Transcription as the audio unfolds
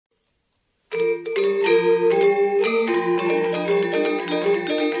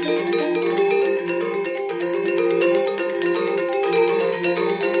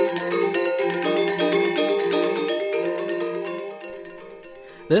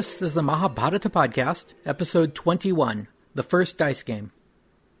This is the Mahabharata podcast, episode 21, The First Dice Game.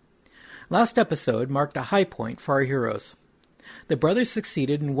 Last episode marked a high point for our heroes. The brothers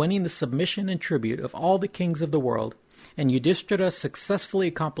succeeded in winning the submission and tribute of all the kings of the world, and Yuddistira successfully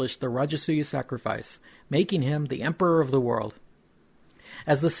accomplished the Rajasuya sacrifice, making him the emperor of the world.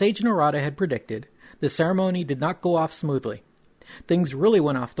 As the sage Narada had predicted, the ceremony did not go off smoothly. Things really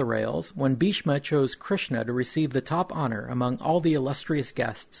went off the rails when Bhima chose Krishna to receive the top honor among all the illustrious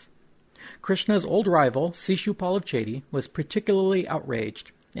guests. Krishna's old rival, Shishupal of Chedi, was particularly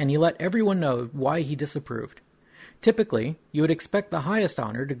outraged, and he let everyone know why he disapproved. Typically, you would expect the highest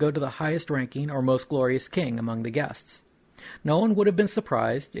honor to go to the highest-ranking or most glorious king among the guests. No one would have been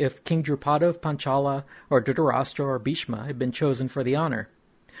surprised if King Drupada of Panchala or Dhritarashtra or Bhishma had been chosen for the honor.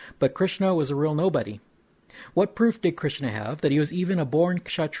 But Krishna was a real nobody. What proof did Krishna have that he was even a born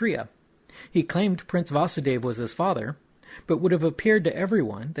Kshatriya? He claimed Prince Vasudeva was his father, but would have appeared to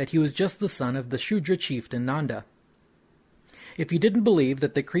everyone that he was just the son of the Shudra chieftain Nanda. If you didn't believe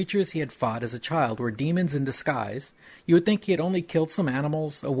that the creatures he had fought as a child were demons in disguise, you would think he had only killed some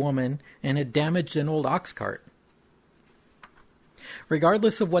animals, a woman, and had damaged an old ox cart.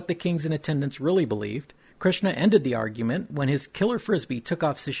 Regardless of what the kings in attendance really believed, Krishna ended the argument when his killer frisbee took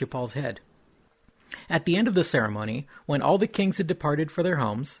off Shishupal's head. At the end of the ceremony, when all the kings had departed for their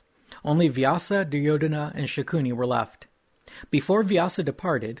homes, only Vyasa, Duryodhana, and Shakuni were left. Before Vyasa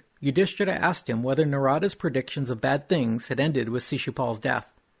departed, Yuddistira asked him whether Narada's predictions of bad things had ended with Shishupal's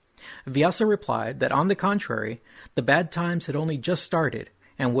death. Vyasa replied that on the contrary, the bad times had only just started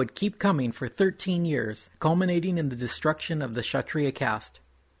and would keep coming for 13 years, culminating in the destruction of the Kshatriya caste.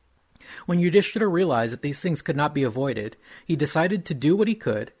 When Yuddistira realized that these things could not be avoided, he decided to do what he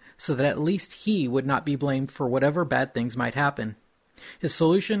could so that at least he would not be blamed for whatever bad things might happen. His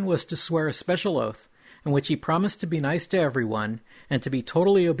solution was to swear a special oath, in which he promised to be nice to everyone and to be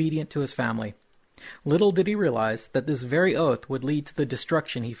totally obedient to his family. Little did he realize that this very oath would lead to the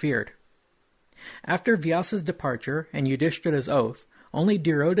destruction he feared. After Vyasa's departure and Yuddistira's oath, only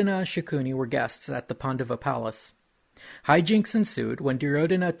Duryodhana and Shakuni were guests at the Pandava palace. Hijinks ensued when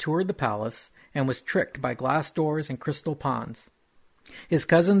Duryodhana toured the palace and was tricked by glass doors and crystal ponds. His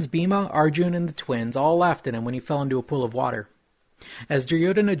cousins Bhima, Arjun, and the twins all laughed at him when he fell into a pool of water. As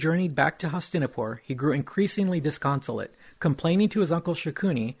Duryodhana journeyed back to Hastinapur, he grew increasingly disconsolate, complaining to his uncle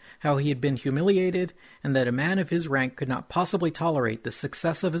Shakuni how he had been humiliated and that a man of his rank could not possibly tolerate the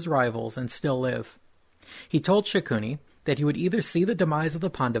success of his rivals and still live. He told Shakuni that he would either see the demise of the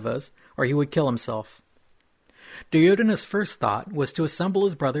Pandavas or he would kill himself. Duryodhana's first thought was to assemble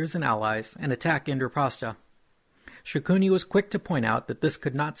his brothers and allies and attack Indraprastha. Shakuni was quick to point out that this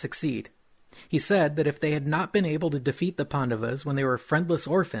could not succeed. He said that if they had not been able to defeat the Pandavas when they were friendless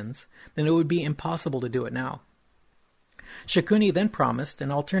orphans, then it would be impossible to do it now. Shakuni then promised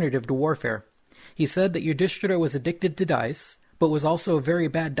an alternative to warfare. He said that Yuddistira was addicted to dice, but was also a very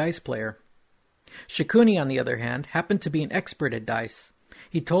bad dice player. Shakuni, on the other hand, happened to be an expert at dice.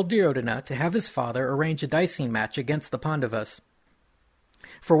 He told Duryodhana to have his father arrange a dicing match against the Pandavas.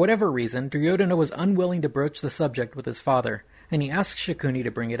 For whatever reason, Duryodhana was unwilling to broach the subject with his father, and he asked Shakuni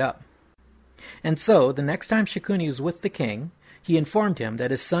to bring it up. And so, the next time Shakuni was with the king, he informed him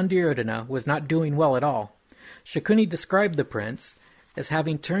that his son Duryodhana was not doing well at all. Shakuni described the prince as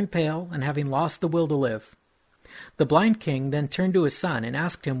having turned pale and having lost the will to live. The blind king then turned to his son and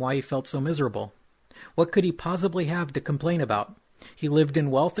asked him why he felt so miserable. What could he possibly have to complain about? He lived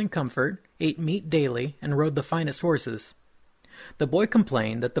in wealth and comfort, ate meat daily, and rode the finest horses. The boy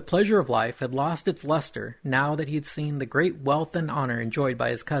complained that the pleasure of life had lost its luster now that he had seen the great wealth and honor enjoyed by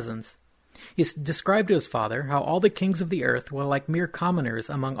his cousins. He described to his father how all the kings of the earth were like mere commoners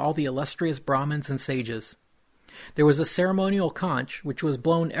among all the illustrious Brahmins and sages. There was a ceremonial conch which was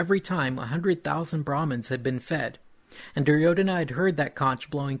blown every time 100,000 Brahmins had been fed, and Duryodhana had heard that conch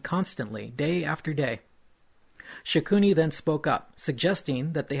blowing constantly, day after day. Shakuni then spoke up,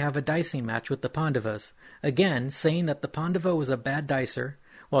 suggesting that they have a dicing match with the Pandavas, again saying that the Pandava was a bad dicer,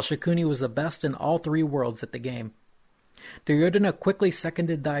 while Shakuni was the best in all three worlds at the game. Duryodhana quickly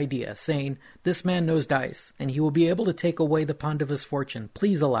seconded the idea, saying, "This man knows dice, and he will be able to take away the Pandavas' fortune.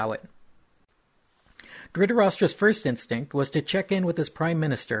 Please allow it." Dhritarashtra's first instinct was to check in with his prime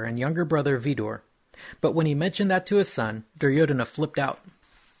minister and younger brother Vidur, but when he mentioned that to his son, Duryodhana flipped out.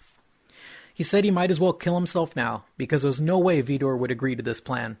 He said he might as well kill himself now, because there was no way Vidur would agree to this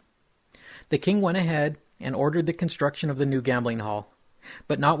plan. The king went ahead and ordered the construction of the new gambling hall,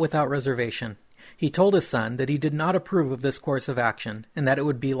 but not without reservation. He told his son that he did not approve of this course of action, and that it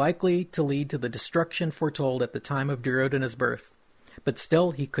would be likely to lead to the destruction foretold at the time of Duryodhana's birth. But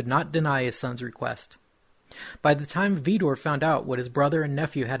still he could not deny his son's request. By the time Vidor found out what his brother and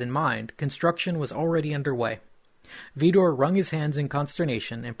nephew had in mind, construction was already underway. Vidor wrung his hands in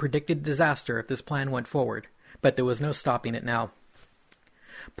consternation and predicted disaster if this plan went forward, but there was no stopping it now.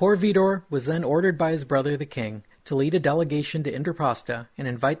 Poor Vidor was then ordered by his brother the king to lead a delegation to Indraprastha and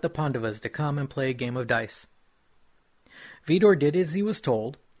invite the Pandavas to come and play a game of dice. Vidor did as he was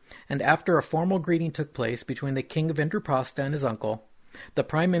told, and after a formal greeting took place between the king of Indraprastha and his uncle, the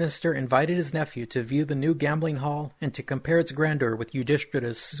prime minister invited his nephew to view the new gambling hall and to compare its grandeur with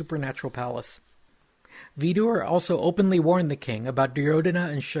Yuddistira's supernatural palace. Vidor also openly warned the king about Duryodhana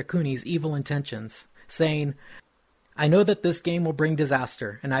and Shakuni's evil intentions, saying, "I know that this game will bring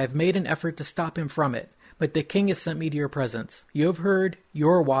disaster, and I have made an effort to stop him from it, but the king has sent me to your presence. You have heard, you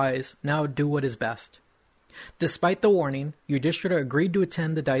are wise, now do what is best." Despite the warning, Yuddistira agreed to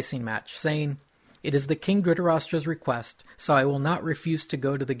attend the dicing match, saying, "It is the King Dhritarashtra's request, so I will not refuse to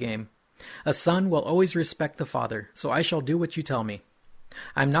go to the game. A son will always respect the father, so I shall do what you tell me.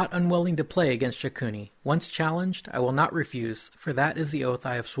 I am not unwilling to play against Shakuni. Once challenged, I will not refuse, for that is the oath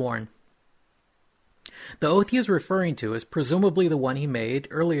I have sworn." The oath he is referring to is presumably the one he made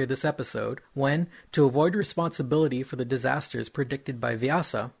earlier this episode when, to avoid responsibility for the disasters predicted by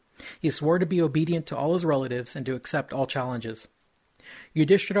Vyasa, he swore to be obedient to all his relatives and to accept all challenges.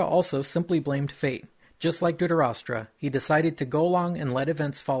 Yuddistira also simply blamed fate. Just like Dhritarashtra, he decided to go along and let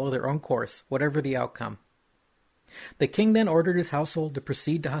events follow their own course, whatever the outcome. The king then ordered his household to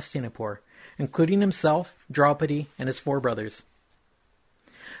proceed to Hastinapur, including himself, Draupadi, and his 4 brothers.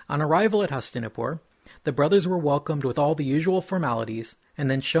 On arrival at Hastinapur, the brothers were welcomed with all the usual formalities, and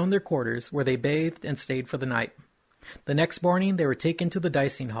then shown their quarters, where they bathed and stayed for the night. The next morning they were taken to the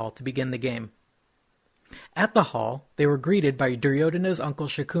dicing hall to begin the game. At the hall, they were greeted by Duryodhana's uncle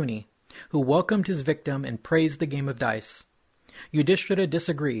Shakuni, who welcomed his victim and praised the game of dice. Yuddistira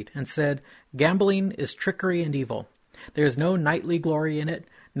disagreed and said, "Gambling is trickery and evil. There is no knightly glory in it,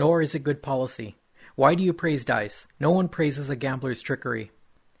 nor is it good policy. Why do you praise dice? No one praises a gambler's trickery."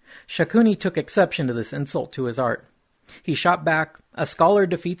 Shakuni took exception to this insult to his art. He shot back, "A scholar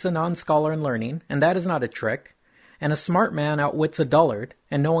defeats a non-scholar in learning, and that is not a trick. And a smart man outwits a dullard,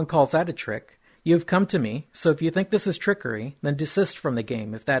 and no one calls that a trick. You have come to me, so if you think this is trickery, then desist from the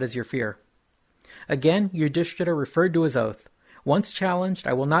game, if that is your fear." Again, Yuddistira referred to his oath. "Once challenged,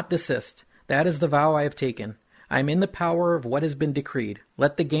 I will not desist. That is the vow I have taken. I am in the power of what has been decreed.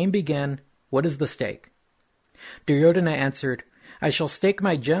 Let the game begin. What is the stake?" Duryodhana answered, "I shall stake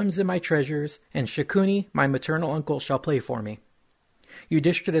my gems and my treasures, and Shakuni, my maternal uncle, shall play for me."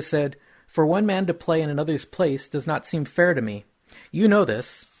 Yuddistira said, "For one man to play in another's place does not seem fair to me. You know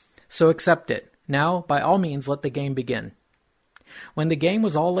this, so accept it. Now, by all means, let the game begin." When the game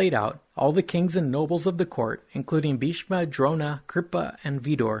was all laid out, all the kings and nobles of the court, including Bhishma, Drona, Kripa, and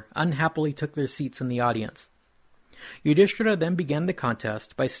Vidor, unhappily took their seats in the audience. Yuddistira then began the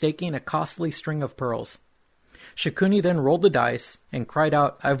contest by staking a costly string of pearls. Shakuni then rolled the dice and cried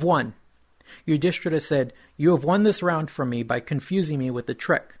out, "I've won." Yuddistira said, "You have won this round from me by confusing me with the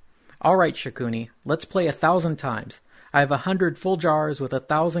trick. All right, Shakuni, let's play 1,000 times. I have 100 full jars with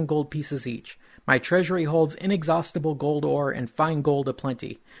 1,000 gold pieces each. My treasury holds inexhaustible gold ore and fine gold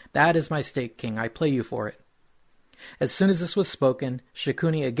aplenty. That is my stake, king. I play you for it." As soon as this was spoken,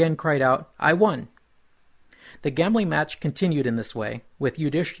 Shakuni again cried out, "I won." The gambling match continued in this way, with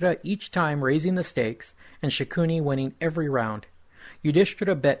Yuddistira each time raising the stakes, and Shakuni winning every round.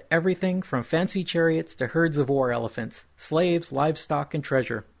 Yuddistira bet everything from fancy chariots to herds of war elephants, slaves, livestock, and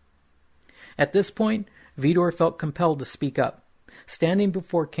treasure. At this point, Vidor felt compelled to speak up. Standing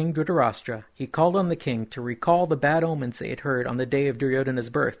before King Dhritarashtra, he called on the king to recall the bad omens they had heard on the day of Duryodhana's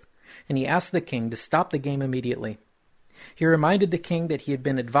birth, and he asked the king to stop the game immediately. He reminded the king that he had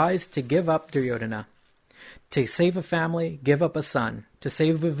been advised to give up Duryodhana. To save a family, give up a son. To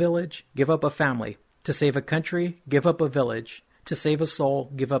save a village, give up a family. To save a country, give up a village. To save a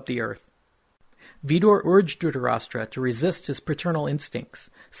soul, give up the earth. Vidor urged Dhritarashtra to resist his paternal instincts,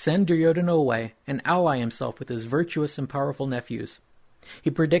 send Duryodhana away, and ally himself with his virtuous and powerful nephews.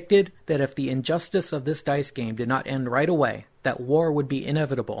 He predicted that if the injustice of this dice game did not end right away, that war would be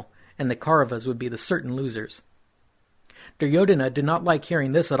inevitable, and the Kauravas would be the certain losers. Duryodhana did not like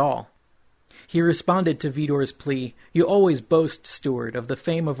hearing this at all. He responded to Vidor's plea, "You always boast, steward, of the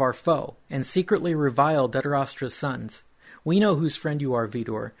fame of our foe, and secretly revile Dhritarashtra's sons. We know whose friend you are,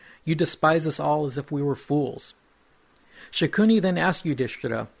 Vidor. You despise us all as if we were fools." Shakuni then asked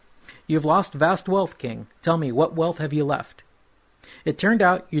Yuddistira, "You have lost vast wealth, king. Tell me, what wealth have you left?" It turned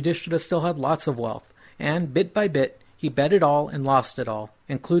out Yuddistira still had lots of wealth, and bit by bit he bet it all and lost it all,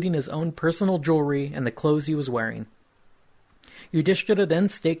 including his own personal jewelry and the clothes he was wearing. Yuddistira then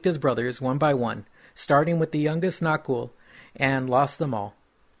staked his brothers one by one, starting with the youngest Nakul, and lost them all.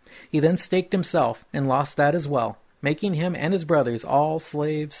 He then staked himself and lost that as well, making him and his brothers all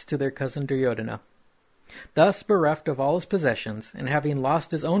slaves to their cousin Duryodhana. Thus, bereft of all his possessions, and having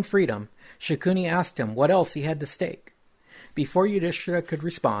lost his own freedom, Shakuni asked him what else he had to stake. Before Yuddistira could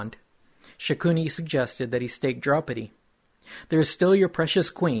respond, Shakuni suggested that he stake Draupadi. "There is still your precious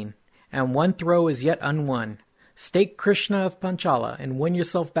queen, and one throw is yet unwon. Stake Krishna of Panchala and win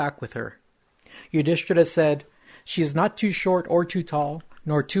yourself back with her." Yuddistira said, "She is not too short or too tall,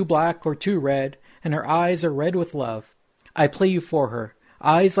 nor too black or too red, and her eyes are red with love. I play you for her.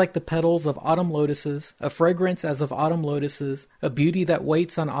 Eyes like the petals of autumn lotuses, a fragrance as of autumn lotuses, a beauty that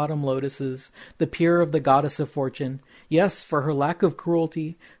waits on autumn lotuses, the peer of the goddess of fortune. Yes, for her lack of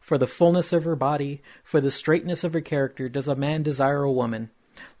cruelty, for the fullness of her body, for the straightness of her character does a man desire a woman.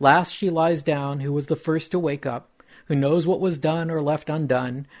 Last she lies down who was the first to wake up, who knows what was done or left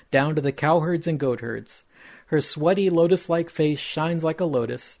undone, down to the cowherds and goatherds. Her sweaty lotus-like face shines like a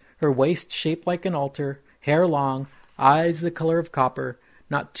lotus, her waist shaped like an altar, hair long, eyes the color of copper,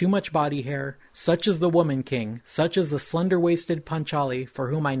 not too much body hair. Such is the woman king, such is the slender-waisted Panchali for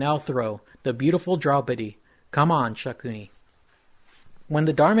whom I now throw, the beautiful Draupadi. Come on, Shakuni." When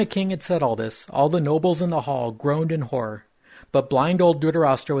the Dharma king had said all this, all the nobles in the hall groaned in horror, but blind old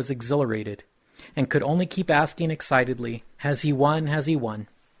Dhritarashtra was exhilarated, and could only keep asking excitedly, "Has he won? Has he won?"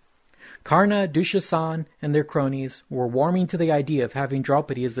 Karna, Dushasan, and their cronies were warming to the idea of having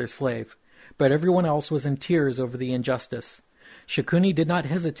Draupadi as their slave, but everyone else was in tears over the injustice. Shakuni did not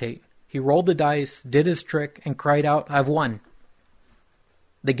hesitate. He rolled the dice, did his trick, and cried out, "I've won!"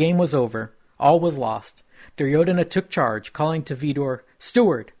 The game was over. All was lost. Duryodhana took charge, calling to Vidur,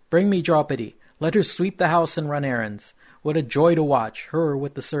 "Steward, bring me Draupadi. Let her sweep the house and run errands. What a joy to watch, her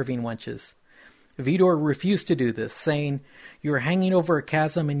with the serving wenches." Vidur refused to do this, saying, "You are hanging over a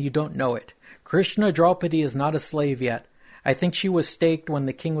chasm and you don't know it. Krishna Draupadi is not a slave yet. I think she was staked when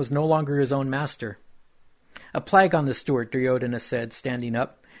the king was no longer his own master." "A plague on the steward," Duryodhana said, standing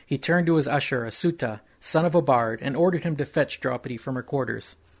up. He turned to his usher, Asuta, son of a bard, and ordered him to fetch Draupadi from her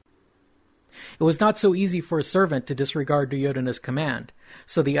quarters. It was not so easy for a servant to disregard Duryodhana's command,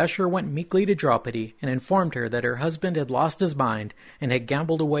 so the usher went meekly to Draupadi and informed her that her husband had lost his mind and had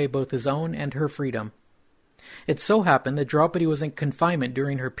gambled away both his own and her freedom. It so happened that Draupadi was in confinement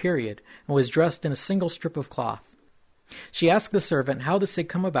during her period and was dressed in a single strip of cloth. She asked the servant how this had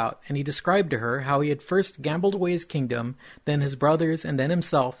come about, and he described to her how he had first gambled away his kingdom, then his brothers, and then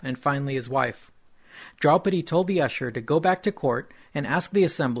himself, and finally his wife. Draupadi told the usher to go back to court and ask the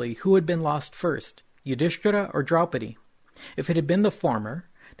assembly who had been lost first, Yuddistira or Draupadi. If it had been the former,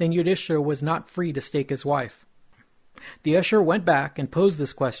 then Yuddistira was not free to stake his wife. The usher went back and posed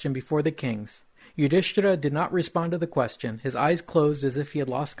this question before the kings. Yuddistira did not respond to the question, his eyes closed as if he had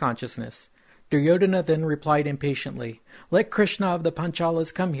lost consciousness. Duryodhana then replied impatiently, "Let Krishna of the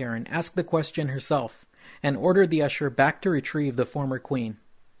Panchalas come here and ask the question herself," and ordered the usher back to retrieve the former queen.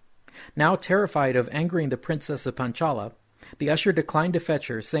 Now terrified of angering the princess of Panchala, the usher declined to fetch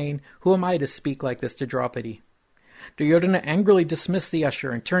her, saying, "Who am I to speak like this to Draupadi?" Duryodhana angrily dismissed the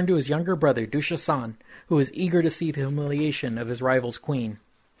usher and turned to his younger brother, Dushasan, who was eager to see the humiliation of his rival's queen.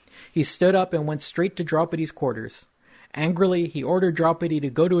 He stood up and went straight to Draupadi's quarters. Angrily, he ordered Draupadi to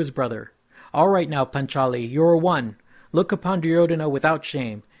go to his brother. "All right now, Panchali, you are won. Look upon Duryodhana without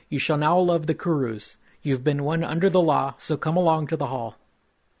shame. You shall now love the Kurus. You've been won under the law, so come along to the hall."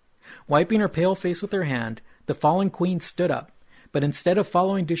 Wiping her pale face with her hand, the fallen queen stood up, but instead of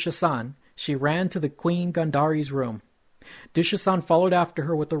following Dushasan, she ran to the Queen Gandhari's room. Dushasan followed after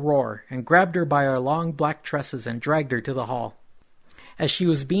her with a roar, and grabbed her by her long black tresses and dragged her to the hall. As she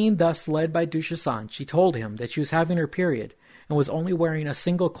was being thus led by Dushasan, she told him that she was having her period, and was only wearing a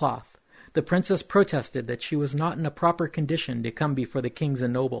single cloth. The princess protested that she was not in a proper condition to come before the kings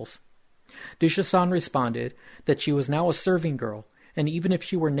and nobles. Dushasan responded that she was now a serving girl, and even if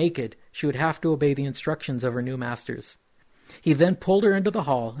she were naked, she would have to obey the instructions of her new masters. He then pulled her into the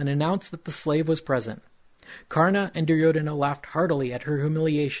hall and announced that the slave was present. Karna and Duryodhana laughed heartily at her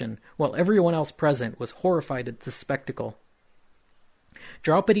humiliation, while everyone else present was horrified at the spectacle.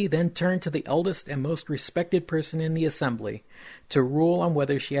 Draupadi then turned to the eldest and most respected person in the assembly to rule on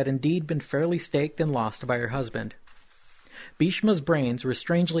whether she had indeed been fairly staked and lost by her husband. Bhishma's brains were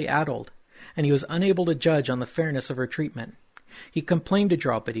strangely addled, and he was unable to judge on the fairness of her treatment. He complained to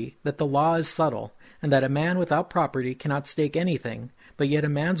Draupadi that the law is subtle, and that a man without property cannot stake anything, but yet a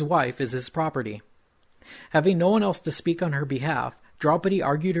man's wife is his property. Having no one else to speak on her behalf, Draupadi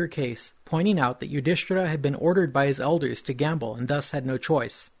argued her case, pointing out that Yuddistira had been ordered by his elders to gamble and thus had no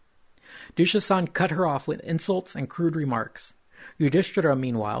choice. Dushasan cut her off with insults and crude remarks. Yuddistira,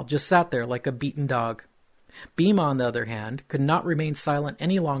 meanwhile, just sat there like a beaten dog. Bhima, on the other hand, could not remain silent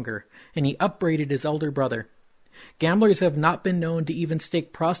any longer, and he upbraided his elder brother. Gamblers have not been known to even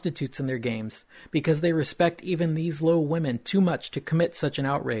stake prostitutes in their games, because they respect even these low women too much to commit such an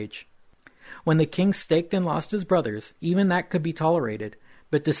outrage. When the king staked and lost his brothers, even that could be tolerated,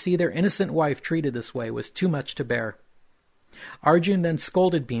 but to see their innocent wife treated this way was too much to bear. Arjun then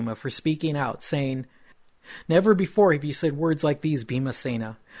scolded Bhima for speaking out, saying, "Never before have you said words like these,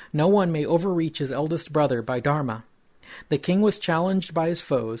 Bhimasena. No one may overreach his eldest brother by dharma." The king was challenged by his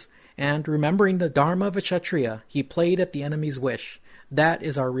foes, and, remembering the dharma of a Kshatriya, he played at the enemy's wish. That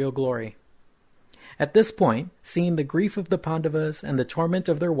is our real glory. At this point, seeing the grief of the Pandavas and the torment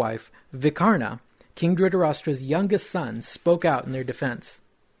of their wife, Vikarna, King Dhritarashtra's youngest son, spoke out in their defense.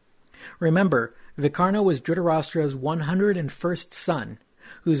 Remember, Vikarna was Dhritarashtra's 101st son,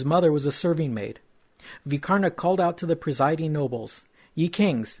 whose mother was a serving maid. Vikarna called out to the presiding nobles, "Ye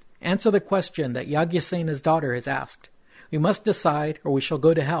kings, answer the question that Yajnasena's daughter has asked. We must decide, or we shall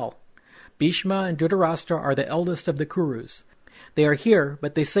go to hell. Bhishma and Dhritarashtra are the eldest of the Kurus. They are here,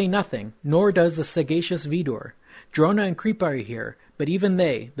 but they say nothing, nor does the sagacious Vidur. Drona and Kripa are here, but even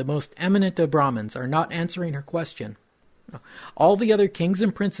they, the most eminent of Brahmins, are not answering her question. All the other kings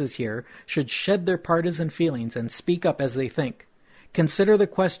and princes here should shed their partisan feelings and speak up as they think. Consider the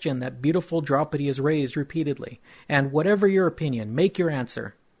question that beautiful Draupadi has raised repeatedly, and whatever your opinion, make your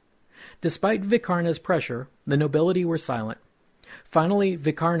answer." Despite Vikarna's pressure, the nobility were silent. Finally,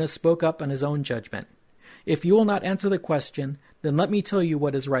 Vikarna spoke up on his own judgment. "If you will not answer the question, then let me tell you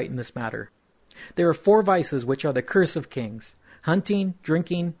what is right in this matter. There are 4 vices which are the curse of kings: hunting,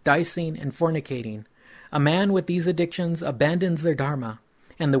 drinking, dicing, and fornicating. A man with these addictions abandons their dharma,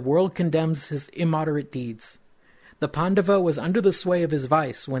 and the world condemns his immoderate deeds. The Pandava was under the sway of his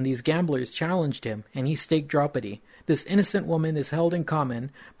vice when these gamblers challenged him, and he staked Draupadi. This innocent woman is held in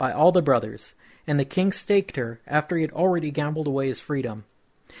common by all the brothers, and the king staked her after he had already gambled away his freedom.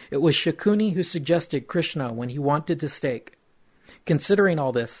 It was Shakuni who suggested Krishna when he wanted to stake. Considering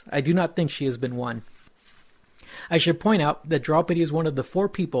all this, I do not think she has been won." I should point out that Draupadi is one of the 4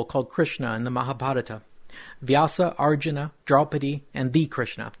 people called Krishna in the Mahabharata: Vyasa, Arjuna, Draupadi, and the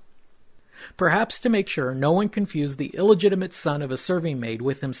Krishna. Perhaps to make sure no one confused the illegitimate son of a serving maid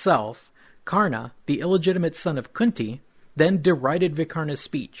with himself, Karna, the illegitimate son of Kunti, then derided Vikarna's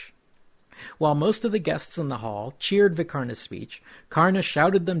speech. While most of the guests in the hall cheered Vikarna's speech, Karna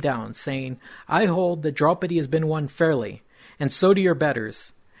shouted them down, saying, "I hold that Draupadi has been won fairly, and so do your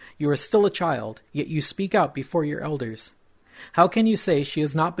betters. You are still a child, yet you speak out before your elders. How can you say she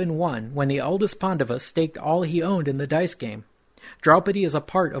has not been won when the eldest Pandava staked all he owned in the dice game? Draupadi is a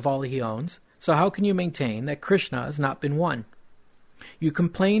part of all he owns, so how can you maintain that Krishna has not been won? You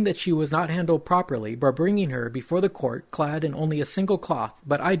complain that she was not handled properly by bringing her before the court clad in only a single cloth,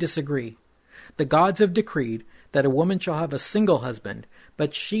 but I disagree. The gods have decreed that a woman shall have a single husband,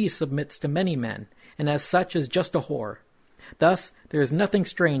 but she submits to many men, and as such is just a whore. Thus, there is nothing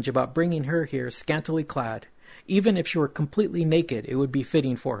strange about bringing her here scantily clad. Even if she were completely naked, it would be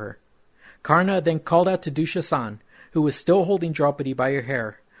fitting for her." Karna then called out to Dushasan, who was still holding Draupadi by her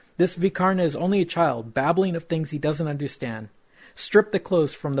hair, "This Vikarna is only a child, babbling of things he doesn't understand. Strip the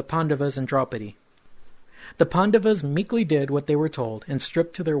clothes from the Pandavas and Draupadi." The Pandavas meekly did what they were told, and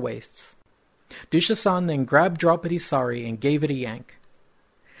stripped to their waists. Dushasan then grabbed Draupadi's sari and gave it a yank.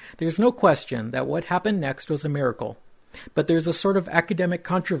 There's no question that what happened next was a miracle, but there's a sort of academic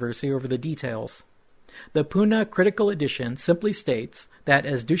controversy over the details. The Pune critical edition simply states that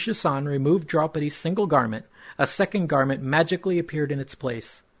as Dushasan removed Draupadi's single garment, a second garment magically appeared in its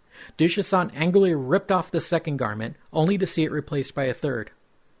place. Dushasan angrily ripped off the second garment, only to see it replaced by a third.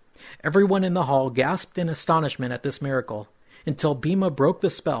 Everyone in the hall gasped in astonishment at this miracle, until Bhima broke the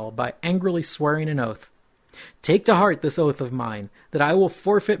spell by angrily swearing an oath. "Take to heart this oath of mine, that I will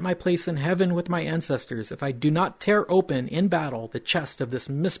forfeit my place in heaven with my ancestors if I do not tear open in battle the chest of this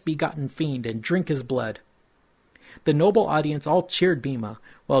misbegotten fiend and drink his blood." The noble audience all cheered Bhima,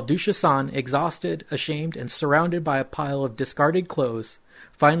 while Dushasan, exhausted, ashamed, and surrounded by a pile of discarded clothes,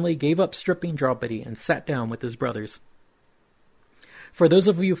 finally gave up stripping Draupadi and sat down with his brothers. For those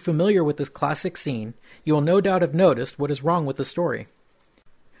of you familiar with this classic scene, you will no doubt have noticed what is wrong with the story.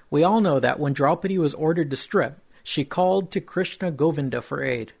 We all know that when Draupadi was ordered to strip, she called to Krishna Govinda for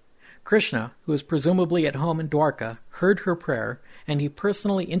aid. Krishna, who was presumably at home in Dwarka, heard her prayer, and he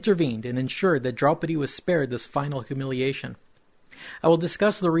personally intervened and ensured that Draupadi was spared this final humiliation. I will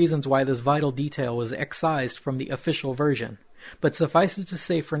discuss the reasons why this vital detail was excised from the official version, But suffice it to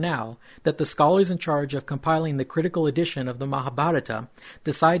say for now that the scholars in charge of compiling the critical edition of the Mahabharata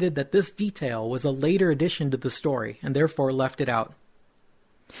decided that this detail was a later addition to the story and therefore left it out.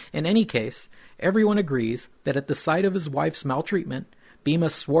 In any case, everyone agrees that at the sight of his wife's maltreatment, Bhima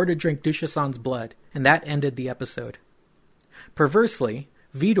swore to drink Dushasan's blood, and that ended the episode. Perversely,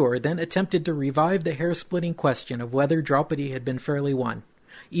 Vidor then attempted to revive the hair-splitting question of whether Draupadi had been fairly won,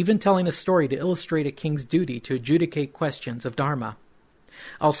 even telling a story to illustrate a king's duty to adjudicate questions of dharma.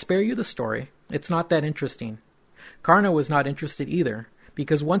 I'll spare you the story. It's not that interesting. Karna was not interested either,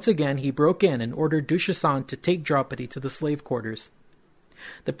 because once again he broke in and ordered Dushasan to take Draupadi to the slave quarters.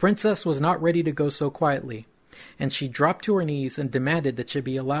 The princess was not ready to go so quietly, and she dropped to her knees and demanded that she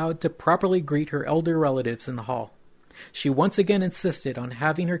be allowed to properly greet her elder relatives in the hall. She once again insisted on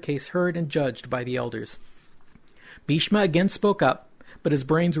having her case heard and judged by the elders. Bhishma again spoke up, but his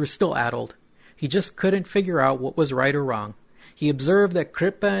brains were still addled. He just couldn't figure out what was right or wrong. He observed that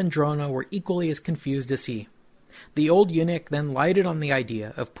Kripa and Drona were equally as confused as he. The old eunuch then lighted on the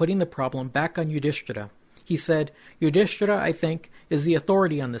idea of putting the problem back on Yuddistira. He said, "Yuddistira, I think, is the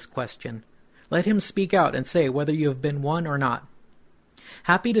authority on this question. Let him speak out and say whether you have been won or not."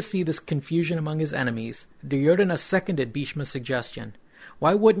 Happy to see this confusion among his enemies, Duryodhana seconded Bhishma's suggestion.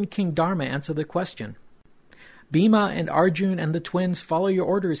 Why wouldn't King Dharma answer the question? "Bhima and Arjun and the twins follow your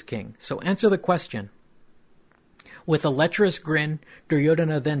orders, king, so answer the question." With a lecherous grin,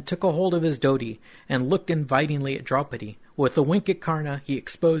 Duryodhana then took a hold of his dhoti and looked invitingly at Draupadi. With a wink at Karna, he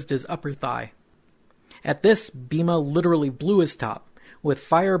exposed his upper thigh. At this, Bhima literally blew his top. With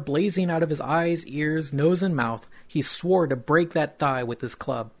fire blazing out of his eyes, ears, nose, and mouth, he swore to break that thigh with his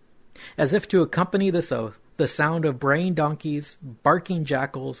club. As if to accompany this oath, the sound of braying donkeys, barking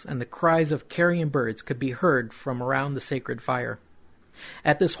jackals, and the cries of carrion birds could be heard from around the sacred fire.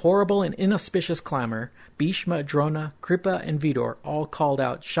 At this horrible and inauspicious clamor, Bhishma, Drona, Kripa, and Vidor all called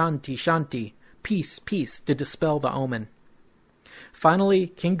out, "Shanti, Shanti," peace, peace, to dispel the omen. Finally,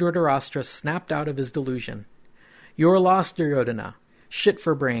 King Dhritarashtra snapped out of his delusion. "You're lost, Duryodhana. Shit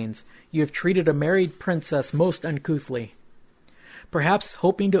for brains. You have treated a married princess most uncouthly." Perhaps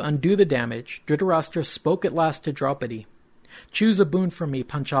hoping to undo the damage, Dhritarashtra spoke at last to Draupadi. "Choose a boon from me,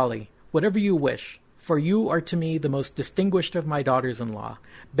 Panchali, whatever you wish, for you are to me the most distinguished of my daughters-in-law,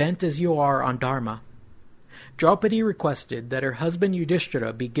 bent as you are on dharma." Draupadi requested that her husband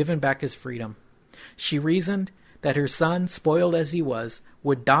Yuddistira be given back his freedom. She reasoned that her son, spoiled as he was,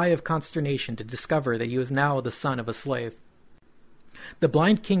 would die of consternation to discover that he was now the son of a slave. The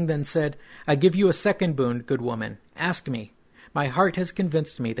blind king then said, "I give you a second boon, good woman. Ask me. My heart has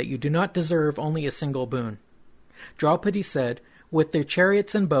convinced me that you do not deserve only a single boon." Draupadi said, "With their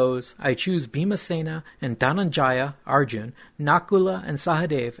chariots and bows, I choose Bhimasena and Dhananjaya, Arjun, Nakula, and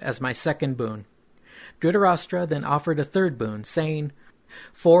Sahadev as my second boon." Dhritarashtra then offered a third boon, saying,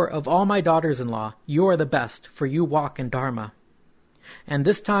 "For of all my daughters-in-law, you are the best, for you walk in dharma." And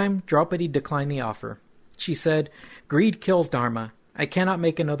this time Draupadi declined the offer. She said, "Greed kills dharma. I cannot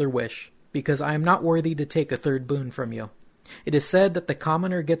make another wish, because I am not worthy to take a third boon from you. It is said that the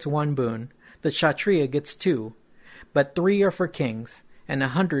commoner gets one boon, the Kshatriya gets two, but 3 are for kings, and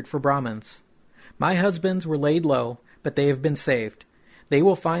 100 for Brahmins. My husbands were laid low, but they have been saved. They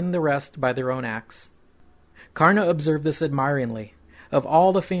will find the rest by their own acts." Karna observed this admiringly. Of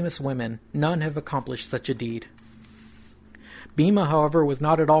all the famous women, none have accomplished such a deed. Bhima, however, was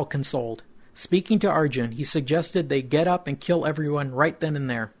not at all consoled. Speaking to Arjun, he suggested they get up and kill everyone right then and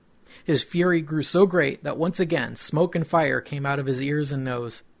there. His fury grew so great that once again smoke and fire came out of his ears and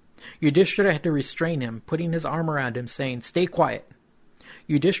nose. Yuddistira had to restrain him, putting his arm around him, saying, "Stay quiet."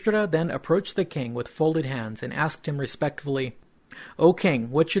 Yuddistira then approached the king with folded hands and asked him respectfully, "O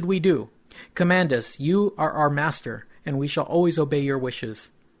king, what should we do? Command us, you are our master, and we shall always obey your wishes."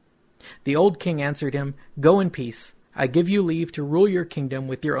 The old king answered him, "Go in peace. I give you leave to rule your kingdom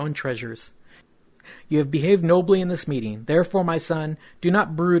with your own treasures. You have behaved nobly in this meeting. Therefore, my son, do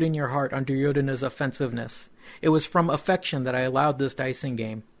not brood in your heart on Duryodhana's offensiveness. It was from affection that I allowed this dicing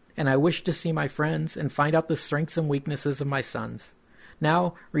game, and I wish to see my friends and find out the strengths and weaknesses of my sons.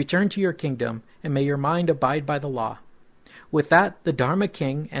 Now, return to your kingdom, and may your mind abide by the law." With that, the Dharma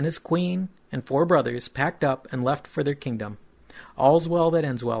king and his queen and 4 brothers packed up and left for their kingdom. All's well that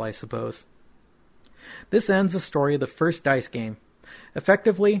ends well, I suppose. This ends the story of the first dice game.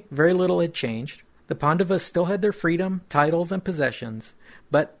 Effectively, very little had changed. The Pandavas still had their freedom, titles, and possessions,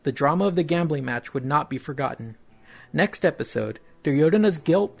 but the drama of the gambling match would not be forgotten. Next episode, Duryodhana's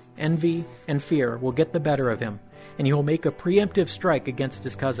guilt, envy, and fear will get the better of him, and he will make a preemptive strike against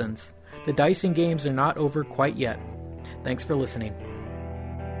his cousins. The dicing games are not over quite yet. Thanks for listening.